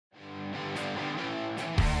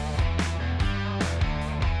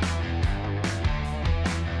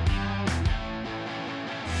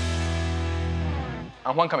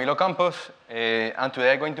I'm Juan Camilo Campos, and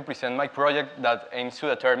today I'm going to present my project that aims to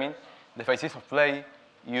determine the phases of play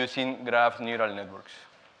using graph neural networks.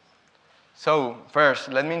 So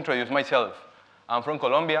first, let me introduce myself. I'm from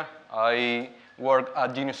Colombia. I work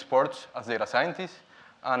at Genius Sports as data scientist,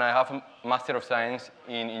 and I have a Master of Science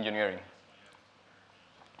in Engineering.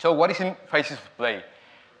 So what is in phases of play?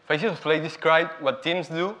 Phases of play describe what teams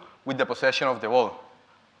do with the possession of the ball.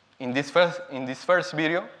 In this first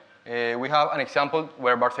video, we have an example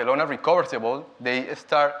where Barcelona recovers the ball. They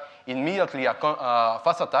start immediately a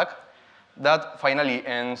fast attack that finally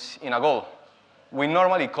ends in a goal. We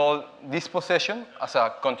normally call this possession as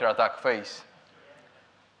a counter-attack phase.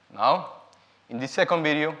 Now, in this second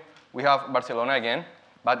video, we have Barcelona again,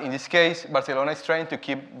 but in this case, Barcelona is trying to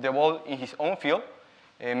keep the ball in his own field,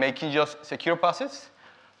 making just secure passes,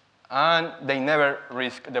 and they never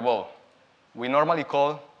risk the ball. We normally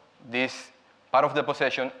call this part of the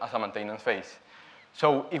possession as a maintenance phase.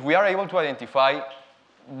 So if we are able to identify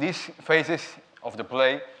these phases of the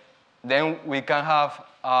play, then we can have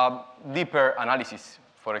a deeper analysis.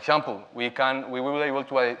 For example, we will be able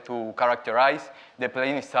to characterize the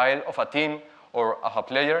playing style of a team or of a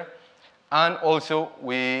player, and also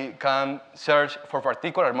we can search for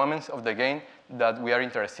particular moments of the game that we are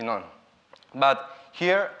interested in. But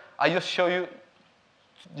here, I just show you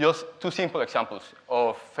just two simple examples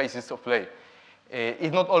of phases of play.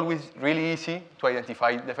 It's not always really easy to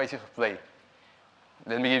identify the phases of play.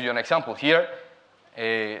 Let me give you an example. Here,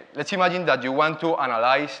 let's imagine that you want to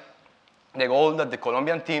analyze the goal that the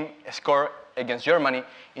Colombian team scored against Germany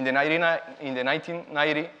in the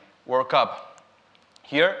 1990 World Cup.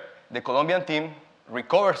 Here, the Colombian team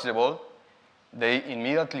recovers the ball. They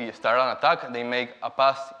immediately start an attack. They make a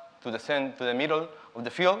pass to the middle of the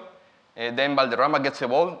field. Then Valderrama gets the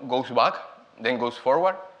ball, goes back, then goes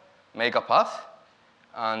forward, make a pass,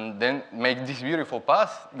 and then make this beautiful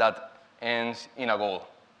pass that ends in a goal.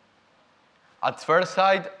 At first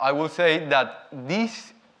sight, I will say that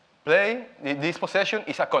this possession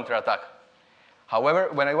is a counterattack. However,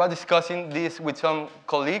 when I was discussing this with some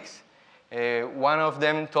colleagues, one of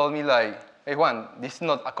them told me like, hey Juan, this is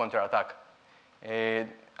not a counterattack.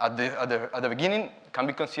 At the beginning, it can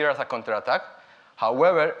be considered as a counterattack.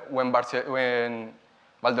 However, when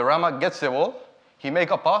Valderrama gets the ball, he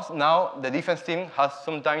makes a pass. Now the defense team has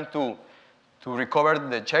some time to recover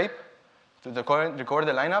the shape, to recover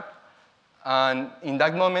the lineup, and in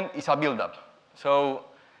that moment, it's a build-up. So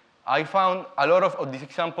I found a lot of these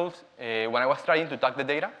examples when I was trying to tag the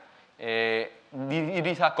data. It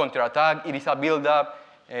is a counterattack, it is a build-up,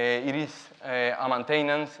 it is a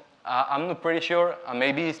maintenance. I'm not pretty sure, and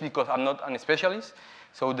maybe it's because I'm not a specialist.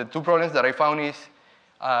 So the two problems that I found is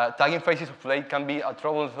tagging phases of play can be a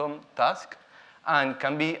troublesome task and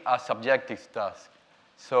can be a subjective task.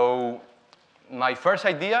 So my first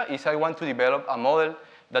idea is I want to develop a model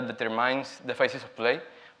that determines the phases of play,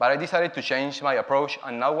 but I decided to change my approach,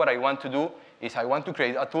 and now what I want to do is I want to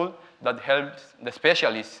create a tool that helps the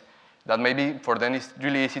specialists, that maybe for them it's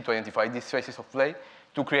really easy to identify these phases of play,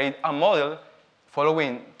 to create a model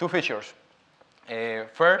following two features.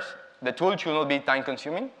 First, the tool should not be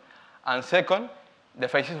time-consuming, and second, the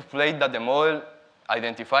phases of play that the model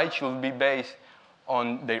identified should be based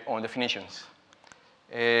on their own definitions.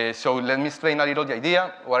 So let me explain a little the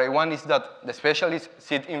idea. What I want is that the specialist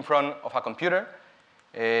sit in front of a computer.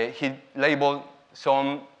 He labeled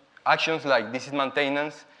some actions like this is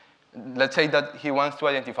maintenance. Let's say that he wants to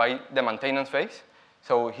identify the maintenance phase.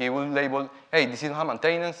 So he will label, hey, this is a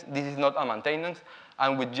maintenance, this is not a maintenance.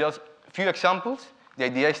 And with just a few examples, the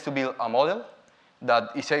idea is to build a model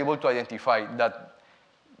that is able to identify that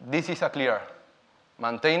this is a clear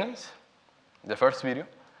maintenance, the first video,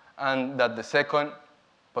 and that the second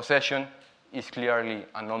possession is clearly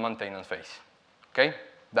a non-maintenance phase. Okay?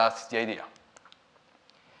 That's the idea.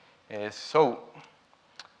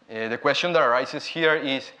 The question that arises here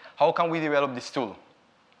is, how can we develop this tool?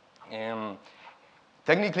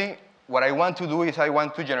 Technically, what I want to do is I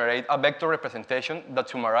want to generate a vector representation that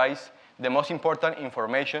summarizes the most important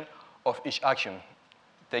information of each action,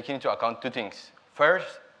 taking into account two things.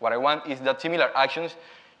 First, what I want is that similar actions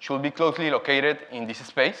should be closely located in this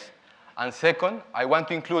space. And second, I want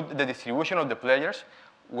to include the distribution of the players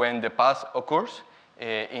when the pass occurs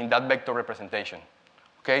in that vector representation.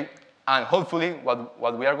 Okay? And hopefully,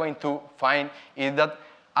 what we are going to find is that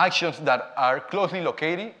actions that are closely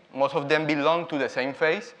located, most of them belong to the same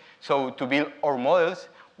phase. So to build our models,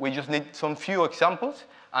 we just need some few examples,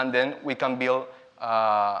 and then we can build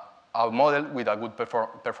a model with a good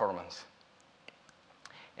performance.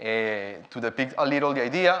 To depict a little the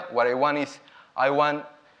idea, what I want is I want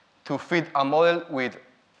to fit a model with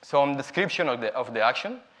some description of the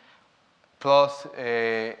action, plus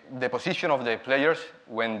the position of the players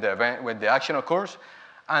when the action occurs.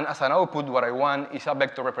 And as an output, what I want is a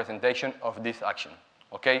vector representation of this action,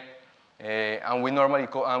 okay? And we normally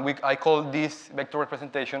I call this vector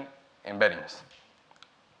representation embeddings.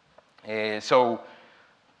 So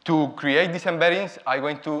to create these embeddings, I'm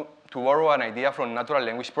going to borrow an idea from natural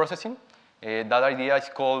language processing. That idea is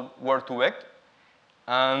called word-to-vec.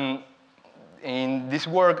 And in this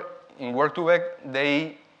work, in word-to-vec,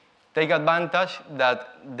 they take advantage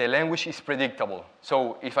that the language is predictable.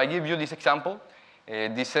 So if I give you this example,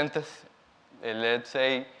 this sentence, let's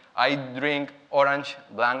say, I drink orange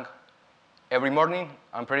blank every morning.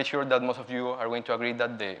 I'm pretty sure that most of you are going to agree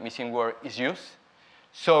that the missing word is use.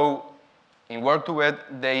 So in word-to-vec,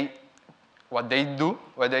 what they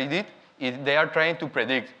did is they are trying to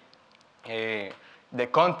predict the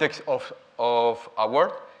context of a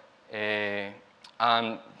word.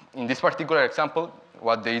 And in this particular example,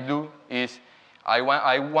 what they do is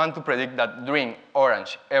I want to predict that drink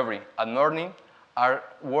orange every at morning are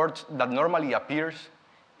words that normally appears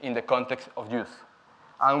in the context of use.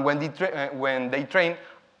 And when they train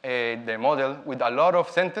the model with a lot of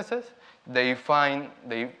sentences, they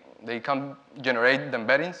can generate the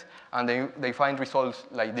embeddings, and they find results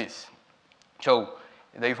like this. So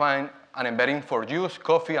they find an embedding for juice,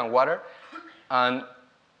 coffee, and water, and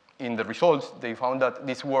in the results, they found that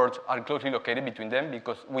these words are closely located between them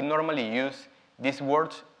because we normally use these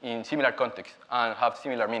words in similar contexts and have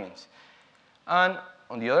similar meanings. And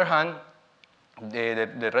on the other hand,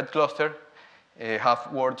 the red cluster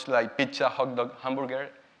have words like pizza, hot dog, hamburger.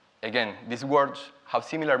 Again, these words have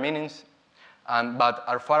similar meanings, but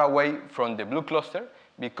are far away from the blue cluster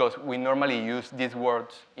because we normally use these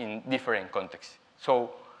words in different contexts.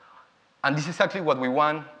 So, and this is exactly what we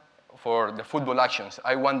want for the football actions.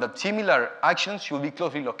 I want that similar actions should be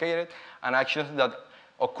closely located, and actions that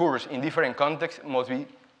occurs in different contexts must be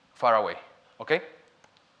far away, okay?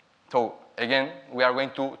 So again, we are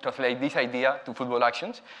going to translate this idea to football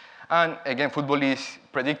actions. And again, football is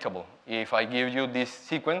predictable. If I give you this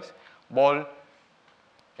sequence, ball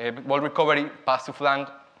recovery, pass to flank,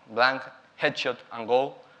 blank, headshot, and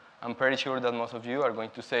goal, I'm pretty sure that most of you are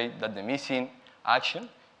going to say that the missing action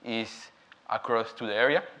is across to the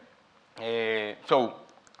area. So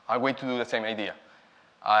I'm going to do the same idea.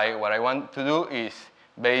 What I want to do is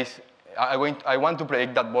I want to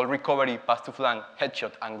predict that ball recovery, pass to flank,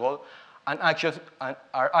 headshot, and goal, and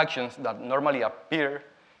are actions that normally appear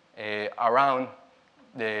around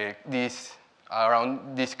this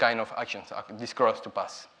kind of actions, this cross to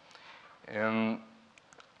pass.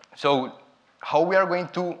 So how we are going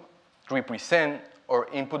to represent or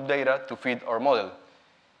input data to feed our model?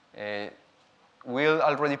 We'll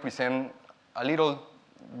already present a little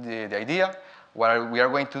the idea. What we are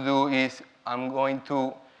going to do is I'm going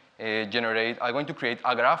to create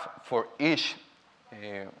a graph for each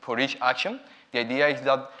action. The idea is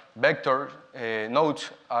that vector nodes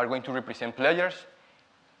are going to represent players,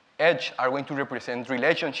 edge are going to represent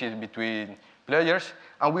relationships between players,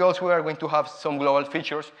 and we also are going to have some global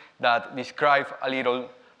features that describe a little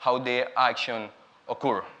how the action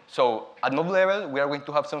occur. So at node level, we are going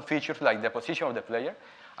to have some features like the position of the player,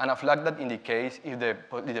 and a flag that indicates if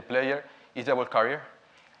the player is the ball carrier.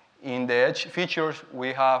 In the edge features,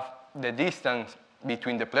 we have the distance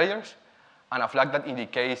between the players, and a flag that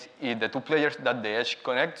indicates if the two players that the edge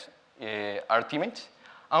connects are teammates.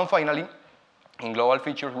 And finally, in global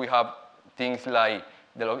features, we have things like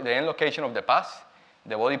the end location of the pass,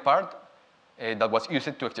 the body part that was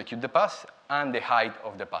used to execute the pass, and the height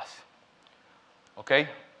of the pass. Okay?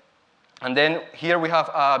 And then here we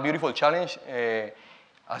have a beautiful challenge.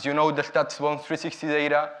 As you know, the StatsBomb 360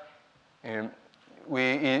 data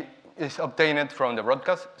is obtained from the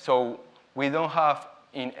broadcast, so we don't have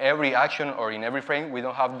in every action or in every frame, we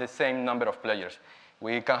don't have the same number of players.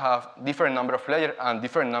 We can have different number of players and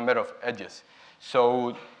different number of edges.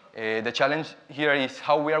 So the challenge here is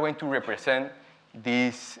how we are going to represent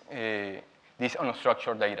this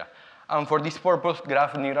unstructured data. And for this purpose,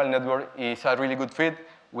 Graph Neural Network is a really good fit.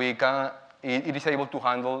 It is able to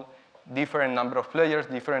handle different number of players,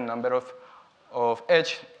 different number of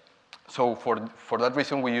edge. So for that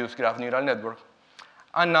reason, we use Graph Neural Network.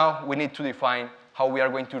 And now we need to define how we are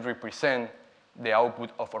going to represent the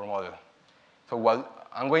output of our model. So what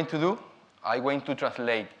I'm going to do, I'm going to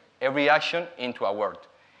translate every action into a word.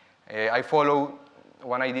 I follow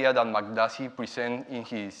one idea that McDasey presents in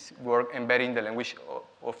his work embedding the language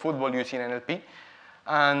of football using NLP.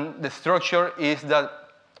 And the structure is that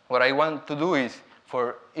what I want to do is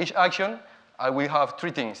for each action, I will have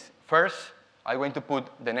three things. First, I'm going to put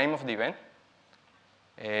the name of the event.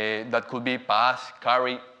 that could be pass,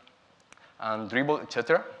 carry, and dribble,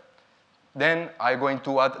 etc. Then I'm going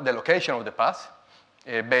to add the location of the pass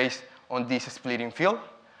based on this splitting field.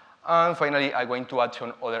 And finally, I'm going to add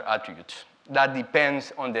some other attributes. That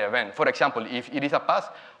depends on the event. For example, if it is a pass,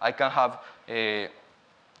 I can have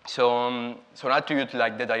some attributes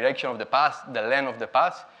like the direction of the pass, the length of the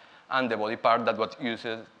pass, and the body part that was used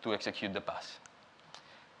to execute the pass.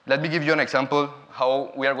 Let me give you an example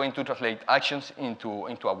how we are going to translate actions into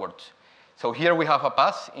a words. So here we have a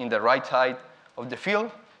pass in the right side of the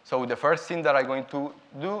field. So the first thing that I'm going to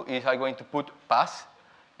do is I'm going to put pass,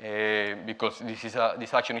 because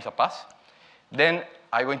this action is a pass. Then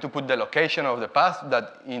I'm going to put the location of the pass,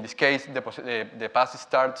 that in this case, the pass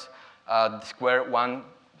starts at square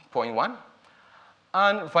 1.1.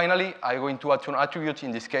 And finally, I'm going to add some attributes.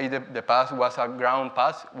 In this case, the pass was a ground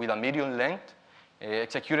pass with a medium length,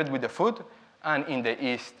 executed with the foot and in the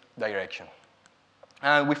east direction.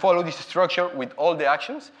 And we follow this structure with all the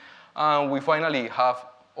actions. And we finally have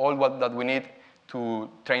all that we need to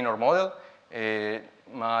train our model.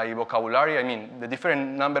 My vocabulary, I mean, the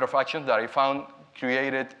different number of actions that I found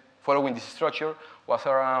created following this structure was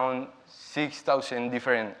around 6,000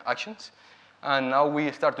 different actions. And now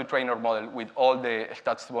we start to train our model with all the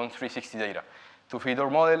StatsBomb 360 data. To feed our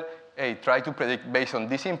model, try to predict based on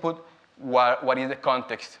this input what is the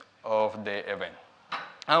context of the event.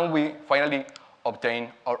 And we finally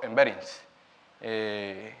obtain our embeddings.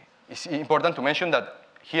 It's important to mention that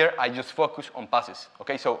here I just focus on passes.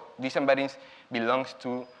 Okay, so these embeddings belongs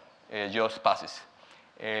to just passes.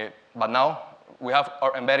 But now we have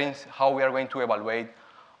our embeddings, how we are going to evaluate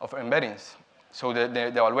of embeddings. So the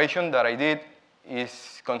evaluation that I did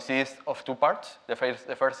consists of two parts. The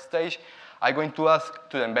first stage, I'm going to ask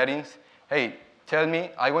to the embeddings, hey, tell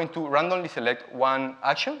me, I'm going to randomly select one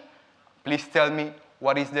action. Please tell me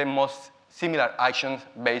what is the most similar actions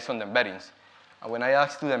based on the embeddings. And when I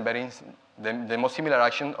ask to the embeddings, the most similar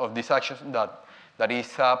action of these actions that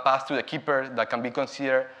is a pass to the keeper that can be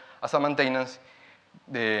considered as a maintenance,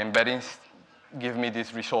 the embeddings give me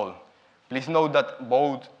this result. Please note that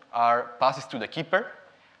both are passes to the keeper.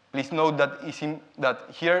 Please note that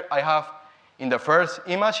here I have, in the first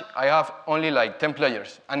image, I have only like 10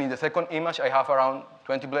 players. And in the second image, I have around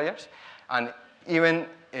 20 players. And even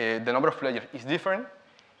the number of players is different.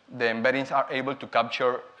 The embeddings are able to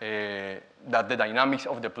capture that the dynamics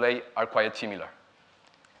of the play are quite similar.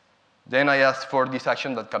 Then I asked for this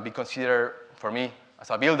action that can be considered, for me, as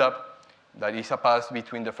a build-up, that is a pass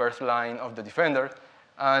between the first line of the defender,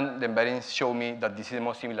 and the embeddings show me that this is the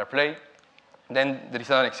most similar play. Then there is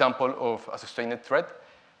an example of a sustained threat.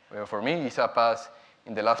 For me, it's a pass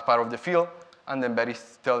in the last part of the field, and the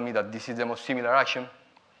embeddings tell me that this is the most similar action.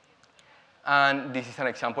 And this is an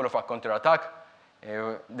example of a counterattack.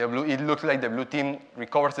 It looks like the blue team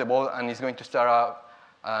recovers the ball and is going to start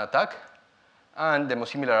an attack. And the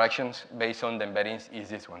most similar actions based on the embeddings is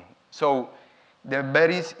this one. So the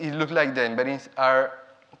embeddings, it looks like the embeddings are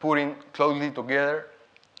putting closely together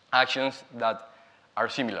actions that are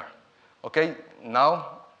similar. Okay,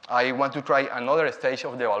 now I want to try another stage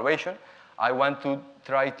of the evaluation. I want to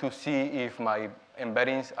try to see if my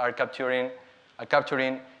embeddings are capturing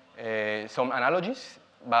some analogies.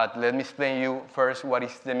 But let me explain you first what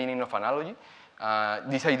is the meaning of analogy.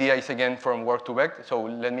 This idea is again from work2vec. So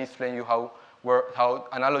let me explain you how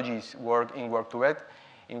analogies work in work2vec.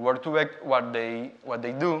 In work2vec, what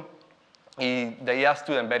they do is they ask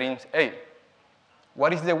to the embeddings, hey,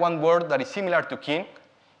 what is the one word that is similar to king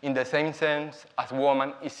in the same sense as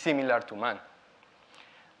woman is similar to man?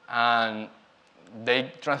 And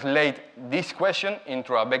they translate this question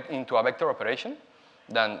into a vector operation,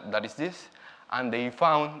 that is this. And they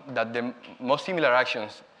found that the most similar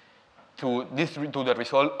actions to the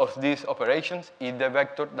result of these operations is the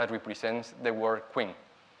vector that represents the word queen.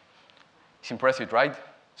 It's impressive, right?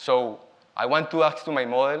 So I want to ask to my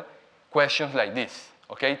model questions like this,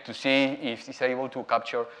 okay, to see if it's able to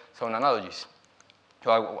capture some analogies.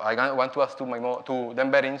 So I want to ask to the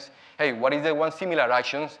embeddings, hey, what is the one similar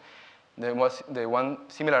actions, the one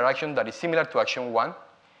similar action that is similar to action 1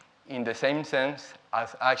 in the same sense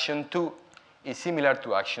as action 2 is similar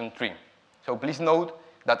to action 3. So please note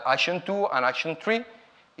that action 2 and action 3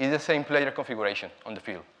 is the same player configuration on the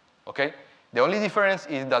field, okay? The only difference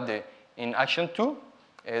is that in action 2,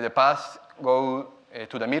 the pass go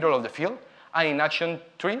to the middle of the field, and in action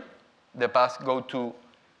 3, the pass go to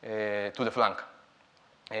the flank.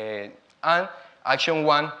 And action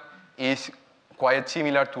 1 is quite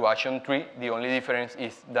similar to action 3. The only difference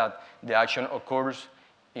is that the action occurs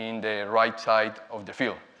in the right side of the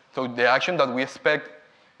field. So the action that we expect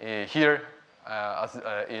here as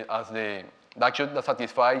the The action that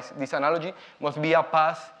satisfies this analogy must be a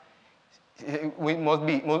pass. We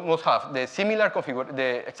must have the similar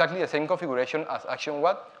exactly the same configuration as action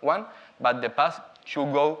 1, but the pass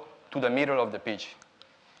should go to the middle of the pitch.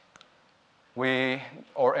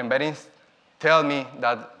 Our embeddings tell me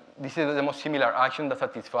that this is the most similar action that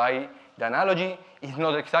satisfies the analogy. It's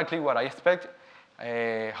not exactly what I expect.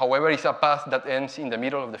 However, it's a pass that ends in the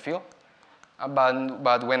middle of the field.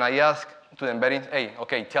 But when I ask to the embeddings, hey,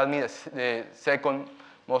 okay, tell me the second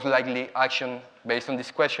most likely action based on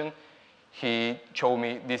this question, he showed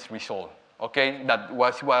me this result. Okay, that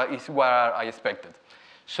was what I expected.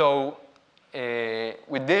 So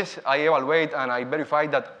with this, I evaluate and I verify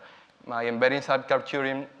that my embeddings are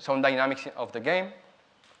capturing some dynamics of the game.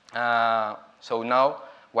 So now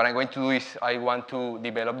what I'm going to do is I want to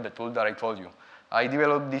develop the tool that I told you. I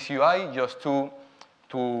developed this UI just to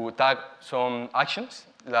tag some actions.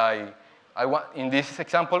 Like in this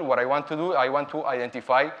example, what I want to do, I want to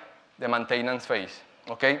identify the maintenance phase.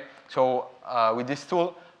 Okay, so with this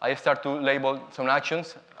tool, I start to label some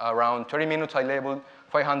actions. Around 30 minutes, I labeled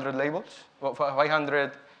 500 labels,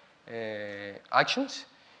 500 actions,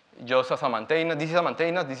 just as a maintenance. This is a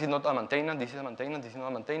maintenance, this is not a maintenance, this is a maintenance, this is not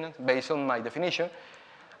a maintenance, based on my definition.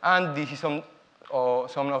 And this is some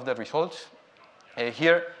of the results.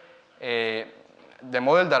 Here, the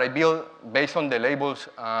model that I built based on the labels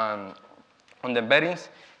on the embeddings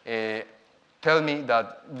tell me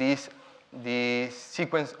that this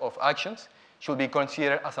sequence of actions should be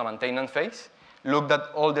considered as a maintenance phase. Look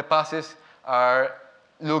that all the passes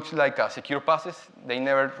looks like a secure passes. They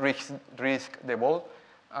never risk the ball,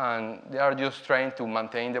 and they are just trying to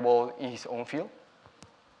maintain the ball in his own field.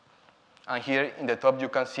 And here in the top, you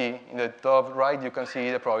can see, in the top right, you can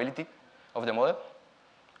see the probability of the model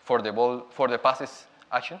for the ball, for the passes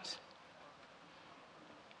actions.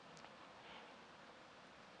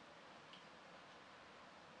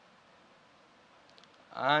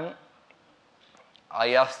 And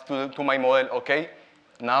I asked to my model, okay,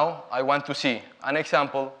 now I want to see an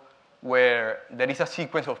example where there is a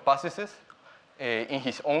sequence of passes in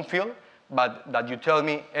his own field, but that you tell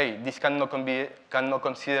me, hey, this cannot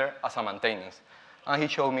consider as a maintenance. And he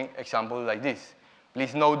showed me examples like this.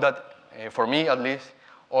 Please note that, for me at least,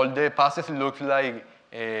 all the passes look like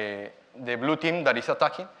the blue team that is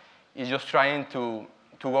attacking is just trying to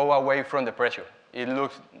go away from the pressure. It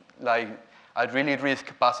looks like a really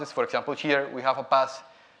risky passes. For example, here we have a pass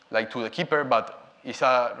like to the keeper, but it's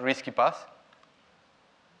a risky pass.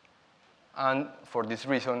 And for this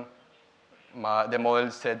reason, the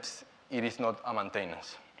model says it is not a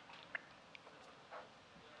maintenance.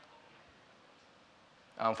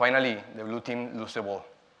 And finally, the blue team loses the ball.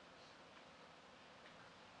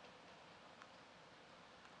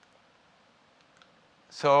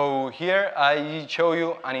 So here I show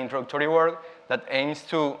you an introductory work that aims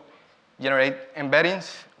to generate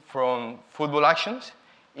embeddings from football actions,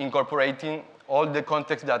 incorporating all the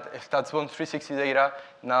context that StatsBomb 360 data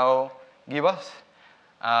now give us.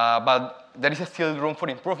 But there is still room for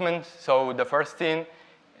improvement. So the first thing,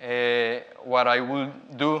 what I will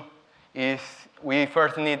do is we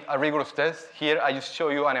first need a rigorous test. Here I just show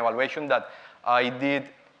you an evaluation that I did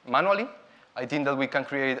manually. I think that we can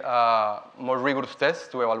create a more rigorous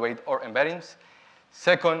test to evaluate our embeddings.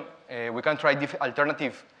 Second, we can try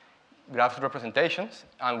alternative graph representations,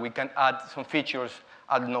 and we can add some features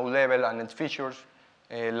at node level and its features,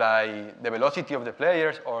 like the velocity of the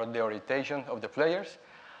players or the orientation of the players.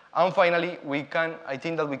 And finally, I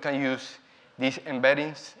think that we can use these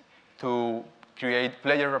embeddings to create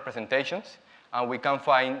player representations, and we can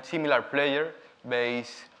find similar players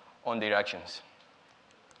based on their actions.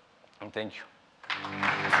 And thank you.